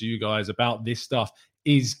talking to you guys about this stuff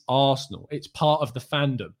is Arsenal. It's part of the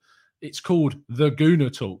fandom. It's called the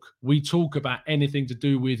Gooner Talk. We talk about anything to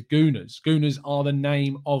do with Gooners. Gooners are the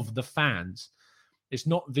name of the fans. It's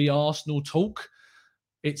not the Arsenal Talk.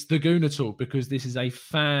 It's the Gooner Talk, because this is a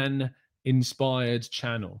fan-inspired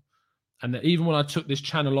channel. And that even when I took this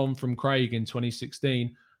channel on from Craig in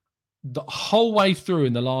 2016, the whole way through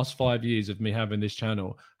in the last 5 years of me having this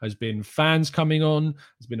channel has been fans coming on.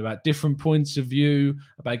 It's been about different points of view,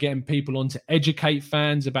 about getting people on to educate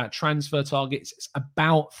fans about transfer targets. It's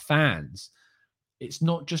about fans. It's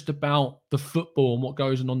not just about the football and what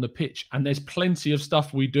goes on the pitch. And there's plenty of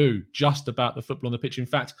stuff we do just about the football on the pitch. In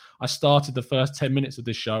fact, I started the first 10 minutes of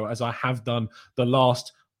this show, as I have done the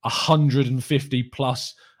last 150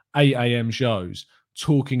 plus 8 a.m. shows,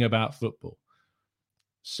 talking about football.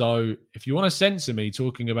 So if you want to censor me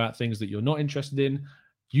talking about things that you're not interested in,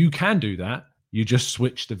 you can do that. You just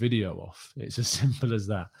switch the video off. It's as simple as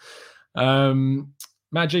that.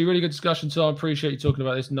 Matt G, really good discussion, Tom. Appreciate you talking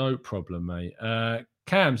about this. No problem, mate.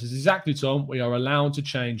 Cam says, exactly, Tom. We are allowed to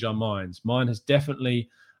change our minds. Mine is definitely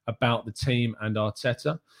about the team and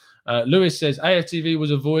Arteta. Lewis says, AFTV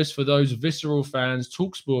was a voice for those visceral fans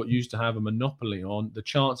TalkSport used to have a monopoly on. The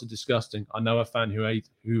chants are disgusting. I know a fan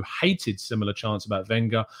who hated similar chants about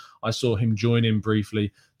Wenger. I saw him join in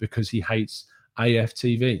briefly because he hates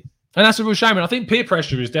AFTV. And that's a real shame. And I think peer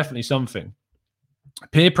pressure is definitely something.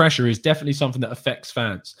 Peer pressure is definitely something that affects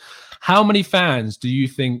fans. How many fans do you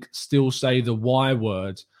think still say the Y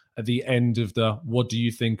word at the end of the "What do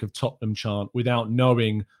you think of Tottenham" chant without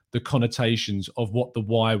knowing the connotations of what the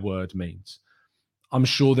Y word means? I'm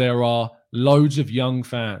sure there are loads of young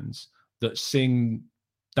fans that sing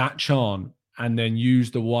that chant and then use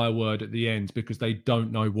the Y word at the end because they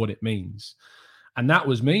don't know what it means. And that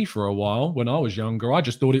was me for a while when I was younger. I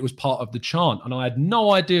just thought it was part of the chant and I had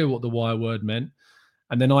no idea what the Y word meant.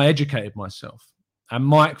 And then I educated myself. And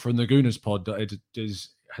Mike from the Gooners Pod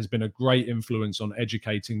has been a great influence on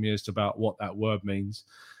educating me as to about what that word means.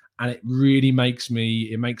 And it really makes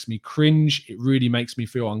me cringe. It really makes me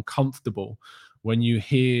feel uncomfortable when you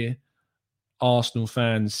hear Arsenal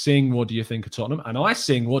fans sing "What do you think of Tottenham?" And I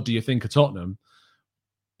sing "What do you think of Tottenham?"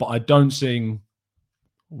 But I don't sing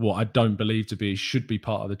what I don't believe to be should be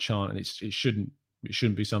part of the chant, and it shouldn't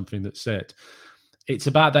be something that's said. It's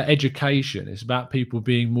about that education. It's about people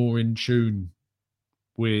being more in tune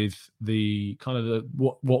with the kind of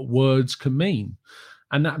what words can mean.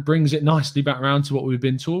 And that brings it nicely back around to what we've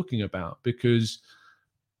been talking about, because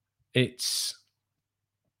it's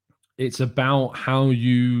about how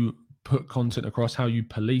you put content across, how you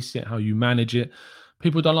police it, how you manage it.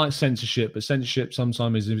 People don't like censorship, but censorship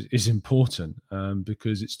sometimes is important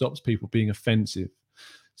because it stops people being offensive.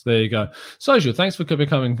 So there you go. Social, thanks for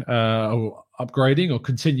becoming or upgrading or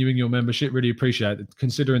continuing your membership. Really appreciate it.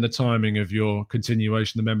 Considering the timing of your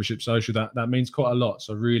continuation of the membership, Social, that means quite a lot.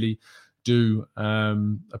 So really do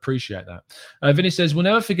appreciate that. Vinny says, we'll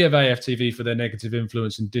never forgive AFTV for their negative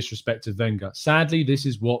influence and disrespect of Wenger. Sadly, this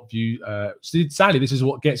is what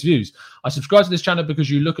gets views. I subscribe to this channel because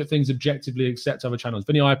you look at things objectively, accept other channels.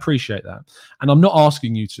 Vinny, I appreciate that. And I'm not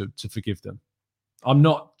asking you to forgive them.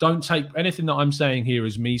 Don't take anything that I'm saying here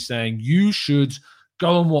as me saying you should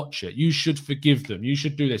go and watch it. You should forgive them. You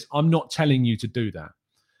should do this. I'm not telling you to do that.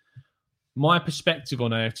 My perspective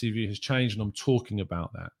on AFTV has changed and I'm talking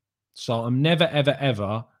about that. So I'm never, ever,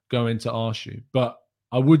 ever going to ask you. But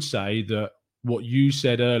I would say that what you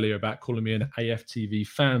said earlier about calling me an AFTV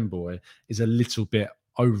fanboy is a little bit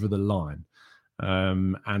over the line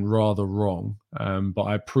and rather wrong. But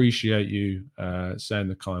I appreciate you saying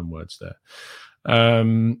the kind words there.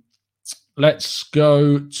 Let's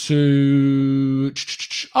go to...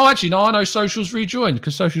 Oh, actually, no, I know Social's rejoined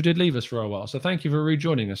because Social did leave us for a while. So thank you for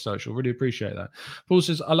rejoining us, Social. Really appreciate that. Paul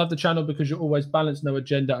says, I love the channel because you're always balanced, no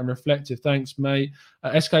agenda and reflective. Thanks, mate.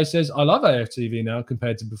 SK says, I love AFTV now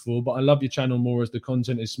compared to before, but I love your channel more as the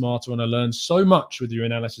content is smarter and I learn so much with your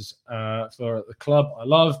analysis for the club I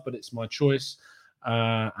love, but it's my choice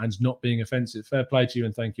and not being offensive. Fair play to you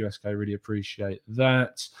and thank you, SK. Really appreciate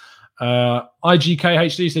that.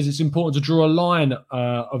 IGKHD says it's important to draw a line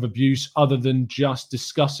of abuse other than just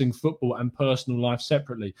discussing football and personal life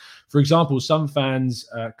separately. For example, some fans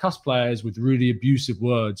cuss players with really abusive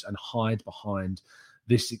words and hide behind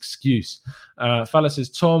this excuse. Fella says,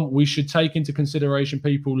 Tom, we should take into consideration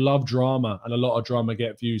people love drama and a lot of drama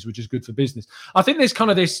get views, which is good for business. I think there's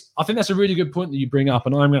I think that's a really good point that you bring up,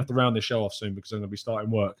 and I'm going to have to round this show off soon because I'm going to be starting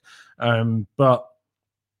work. But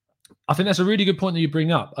I think that's a really good point that you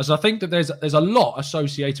bring up, as I think that there's a lot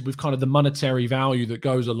associated with kind of the monetary value that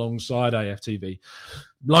goes alongside AFTV.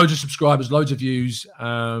 Loads of subscribers, loads of views,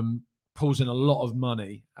 pulls in a lot of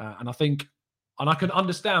money. And I can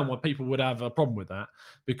understand why people would have a problem with that,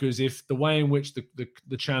 because if the way in which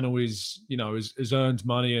the channel is, has earned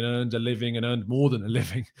money and earned a living and earned more than a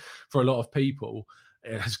living for a lot of people,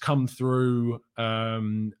 it has come through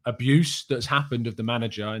abuse that's happened of the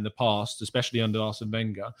manager in the past, especially under Arsene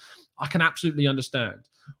Wenger. I can absolutely understand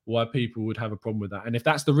why people would have a problem with that. And if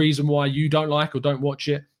that's the reason why you don't like or don't watch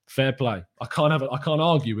it, fair play. I can't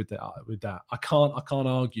argue with that. I can't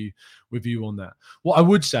argue with you on that. What I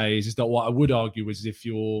would say is that what I would argue is if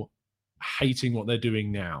you're hating what they're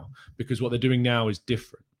doing now, because what they're doing now is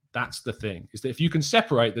different. That's the thing, is that if you can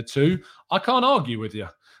separate the two, I can't argue with you.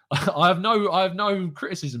 I have no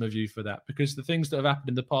criticism of you for that, because the things that have happened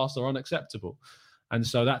in the past are unacceptable. And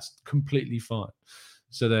so that's completely fine.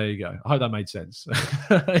 So there you go. I hope that made sense.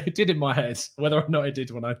 It did in my head. Whether or not it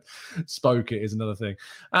did when I spoke it is another thing.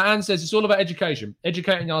 Anne says, it's all about education.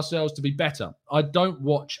 Educating ourselves to be better. I don't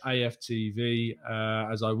watch AFTV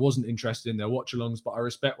as I wasn't interested in their watch-alongs, but I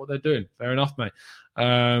respect what they're doing. Fair enough, mate.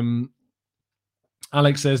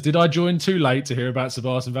 Alex says, did I join too late to hear about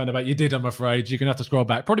Ceballos and Van der Beek? You did, I'm afraid. You're going to have to scroll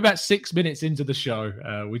back. Probably about 6 minutes into the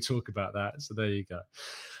show, we talk about that. So there you go.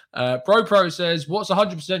 Pro says, what's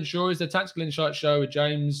 100% sure is the Tactical Insight show with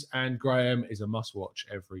James and Graham is a must-watch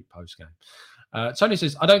every post-game. Tony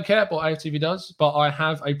says, I don't care what AFTV does, but I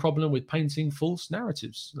have a problem with painting false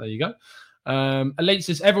narratives. There you go. Elite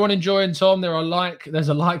says, everyone enjoying Tom? There's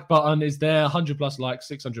a like button. Is there 100 plus likes,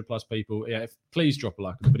 600 plus people? Yeah, please drop a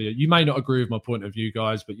like on the video. You may not agree with my point of view,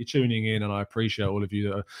 guys, but you're tuning in, and I appreciate all of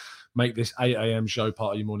you that make this 8 a.m. show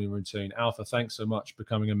part of your morning routine. Alpha, thanks so much for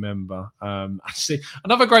becoming a member. I see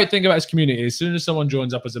another great thing about this community is as soon as someone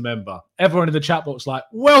joins up as a member, everyone in the chat box like,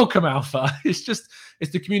 welcome, Alpha. It's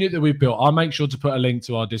the community that we've built. I'll make sure to put a link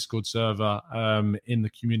to our Discord server in the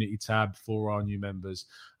community tab for our new members.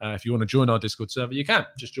 If you want to join our Discord server, you can.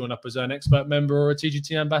 Just join up as an expert member or a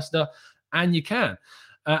TGT ambassador, and you can.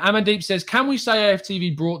 Amandeep says, can we say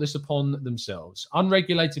AFTV brought this upon themselves?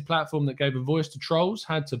 Unregulated platform that gave a voice to trolls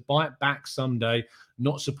had to bite back someday,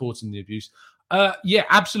 not supporting the abuse. Yeah,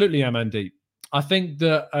 absolutely, Amandeep. I think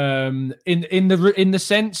that in the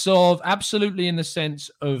sense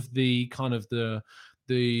of the kind of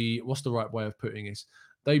the what's the right way of putting this?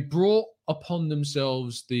 They brought upon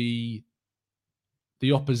themselves the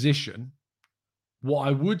opposition. What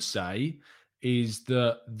I would say is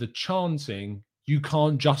that the chanting you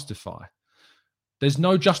can't justify. There's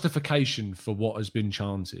no justification for what has been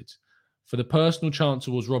chanted. For the personal chant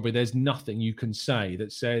towards Robbie, there's nothing you can say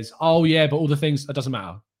that says, oh yeah, but all the things, it doesn't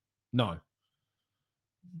matter. No.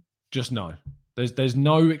 Just no. There's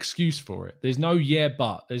no excuse for it. There's no yeah,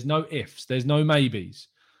 but. There's no ifs. There's no maybes.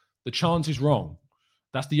 The chant is wrong.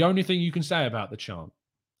 That's the only thing you can say about the chant.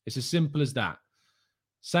 It's as simple as that.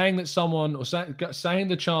 Saying that someone, or saying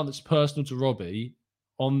the chant that's personal to Robbie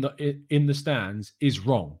in the stands is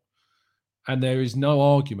wrong. And there is no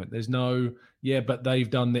argument. There's no, yeah, but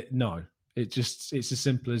they've done it. No, it's as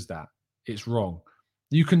simple as that. It's wrong.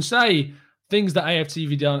 You can say things that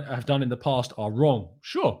AFTV have done in the past are wrong.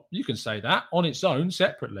 Sure, you can say that on its own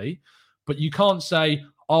separately, but you can't say,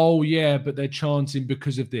 oh yeah, but they're chanting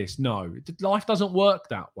because of this. No, life doesn't work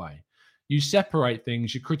that way. You separate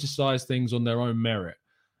things, you criticize things on their own merit,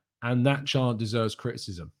 and that chant deserves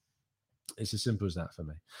criticism. It's as simple as that for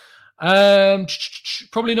me.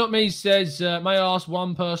 Probably not me says, may I ask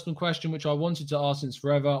one personal question which I wanted to ask since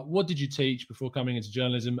forever? What did you teach before coming into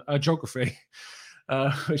journalism? Geography.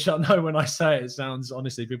 Which I know when I say it, it sounds,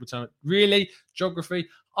 honestly, people tell me, really? Geography?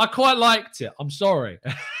 I quite liked it. I'm sorry.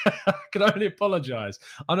 I can only apologize.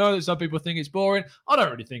 I know that some people think it's boring. I don't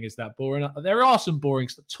really think it's that boring. There are some boring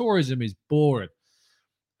stuff. Tourism is boring.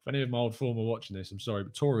 If any of my old form are watching this, I'm sorry,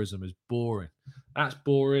 but tourism is boring. That's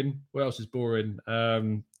boring. What else is boring?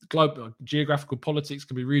 Global geographical politics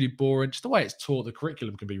can be really boring. Just the way it's taught, the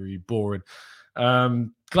curriculum can be really boring.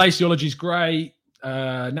 Glaciology is great.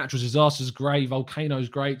 Natural disasters is great. Volcanoes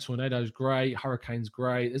great. Tornadoes great. Hurricanes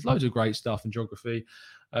great. There's loads of great stuff in geography.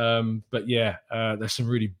 But yeah, there's some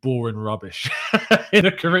really boring rubbish in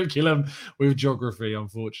a curriculum with geography,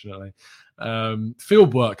 unfortunately.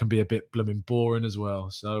 Field work can be a bit blooming boring as well.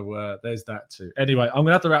 So there's that too. Anyway, I'm going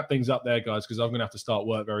to have to wrap things up there, guys, because I'm going to have to start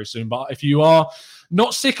work very soon. But if you are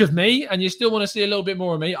not sick of me and you still want to see a little bit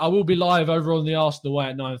more of me, I will be live over on the Arsenal Way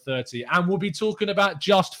at 9:30, and we'll be talking about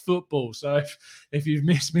just football. So if you've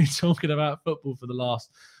missed me talking about football for the last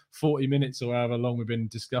 40 minutes or however long we've been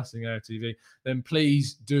discussing AFTV, then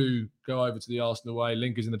please do go over to the Arsenal Way.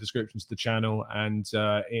 Link is in the description to the channel. And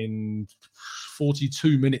in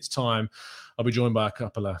 42 minutes time, I'll be joined by a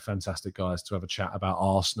couple of fantastic guys to have a chat about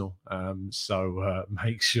Arsenal. So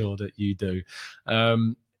make sure that you do.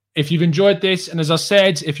 If you've enjoyed this, and as I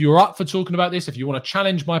said, if you're up for talking about this, if you want to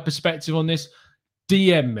challenge my perspective on this,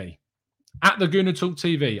 DM me at the Gooner Talk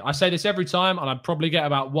TV. I say this every time, and I probably get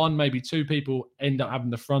about one, maybe two people end up having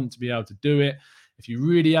the front to be able to do it. If you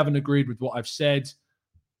really haven't agreed with what I've said,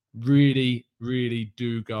 really, really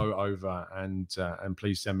do go over and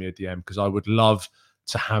please send me a DM, because I would love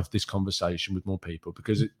to have this conversation with more people,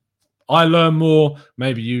 because I learn more.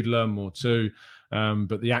 Maybe you'd learn more too.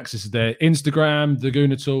 But the access is there. Instagram, the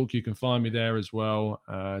Gooner Talk, you can find me there as well.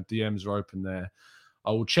 DMs are open there. I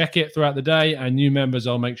will check it throughout the day, and new members,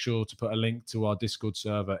 I'll make sure to put a link to our Discord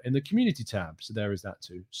server in the community tab. So there is that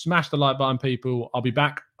too. Smash the like button, people. I'll be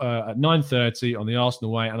back at 9:30 on the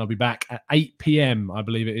Arsenal Way, and I'll be back at 8 p.m., I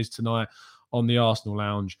believe it is tonight, on the Arsenal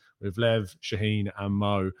Lounge with Lev, Shaheen, and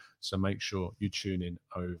Mo. So make sure you tune in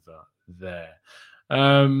over there.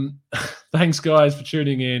 Thanks, guys, for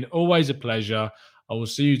tuning in. Always a pleasure. I will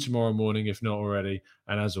see you tomorrow morning, if not already.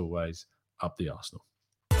 And as always, up the Arsenal.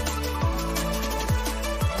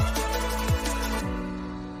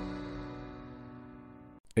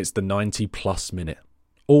 It's the 90-plus minute.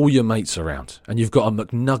 All your mates around, and you've got a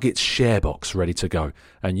McNuggets share box ready to go,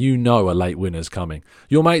 and you know a late winner's coming.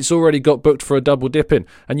 Your mate's already got booked for a double dipping,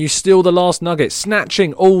 and you steal the last nugget,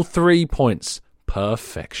 snatching all 3 points.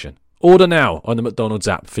 Perfection. Order now on the McDonald's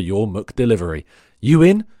app for your McDelivery. You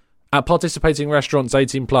in? At participating restaurants,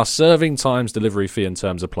 18 plus, serving times, delivery fee and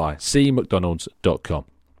terms apply. See mcdonalds.com.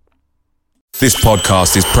 This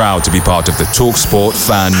podcast is proud to be part of the TalkSport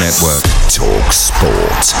Fan Network.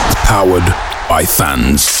 TalkSport. Powered by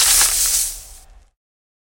fans.